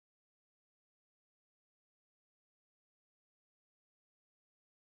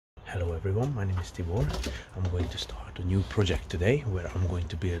Hello everyone, my name is Tibor. I'm going to start a new project today where I'm going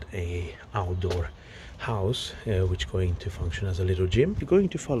to build a outdoor house which is going to function as a little gym. If you're going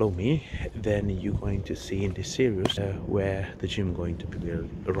to follow me, then you're going to see in this series where the gym is going to be built.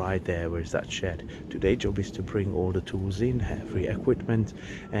 Right there, where's that shed. Today's job is to bring all the tools in, every equipment,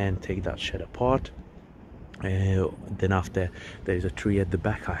 and take that shed apart. Then after, there is a tree at the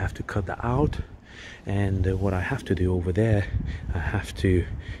back. I have to cut that out, and what I have to do over there, I have to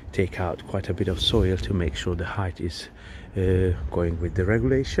take out quite a bit of soil to make sure the height is going with the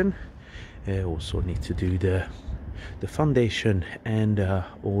regulation. Also need to do the foundation, and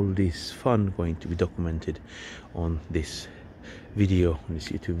all this fun going to be documented on this video, on this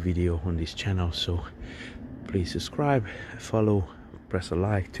YouTube video, on this channel. So please subscribe, follow, press a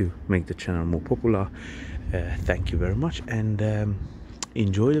like to make the channel more popular. Thank you very much, and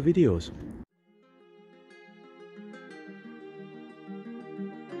enjoy the videos.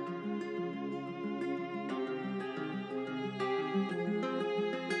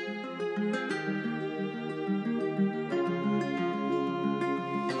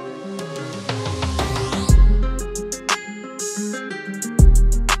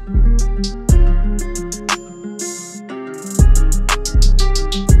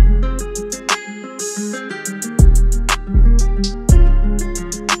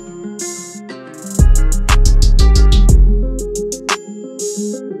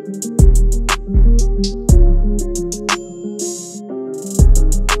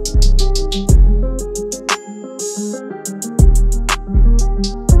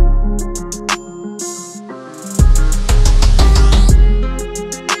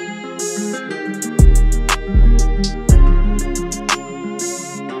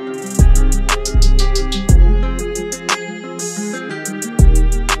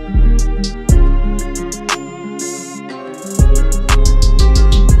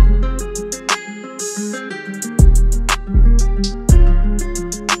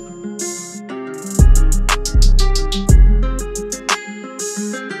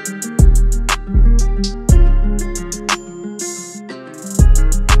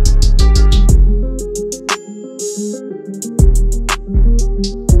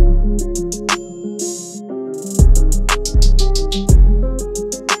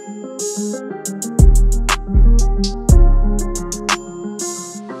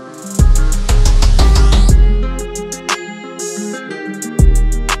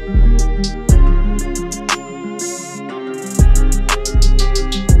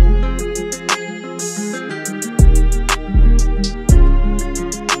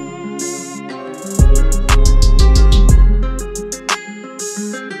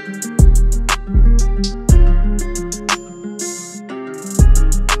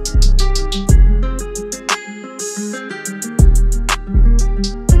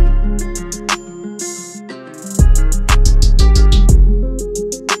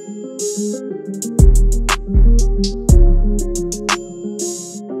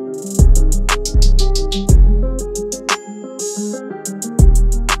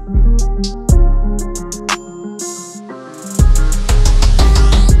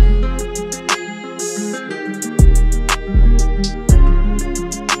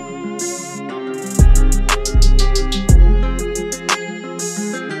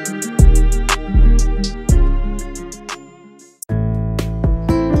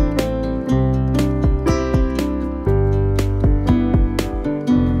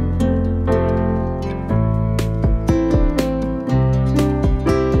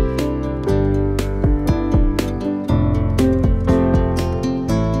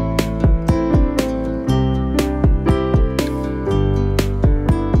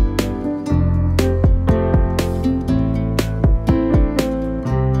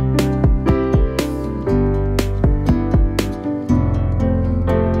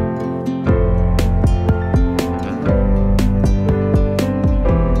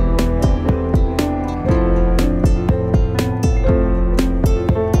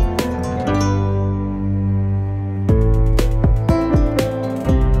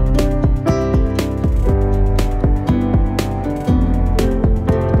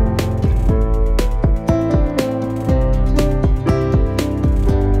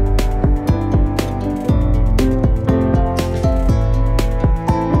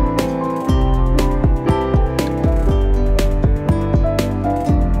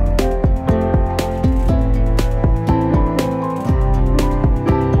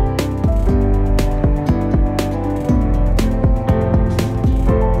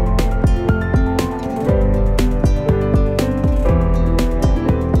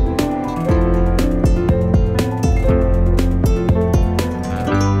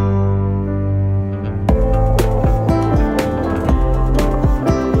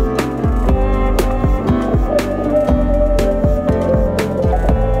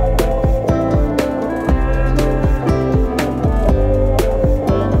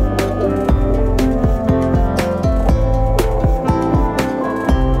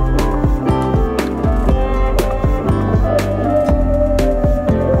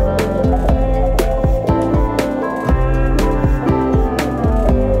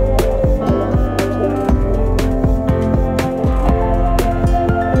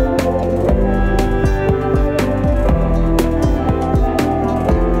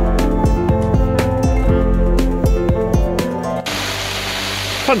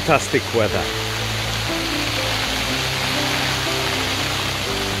 fantastic weather.